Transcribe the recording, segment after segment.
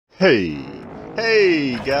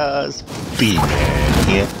Hey guys, B-Man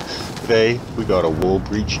here. Today we got a wall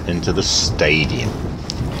breach into the stadium.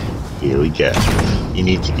 Here we go. You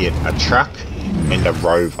need to get a truck and a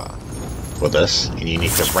rover for this, and you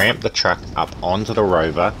need to ramp the truck up onto the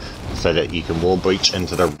rover so that you can wall breach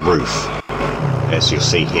into the roof, as you'll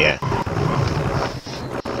see here.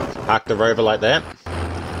 Park the rover like that,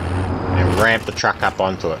 and ramp the truck up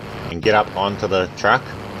onto it, and get up onto the truck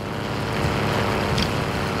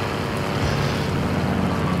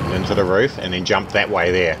into the roof, and then jump that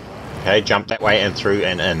way there. Okay, jump that way and through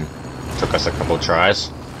and in. Took us a couple of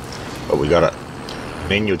tries, but we got it.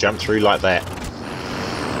 Then you'll jump through like that,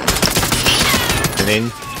 and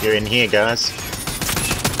then you're in here, guys,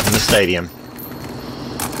 in the stadium.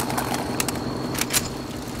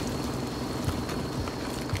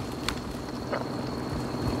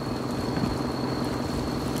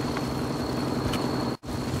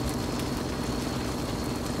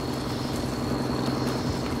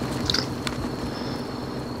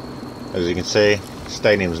 As you can see,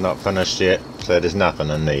 stadium's not finished yet, so there's nothing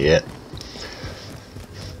in there yet.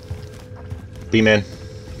 B-Man.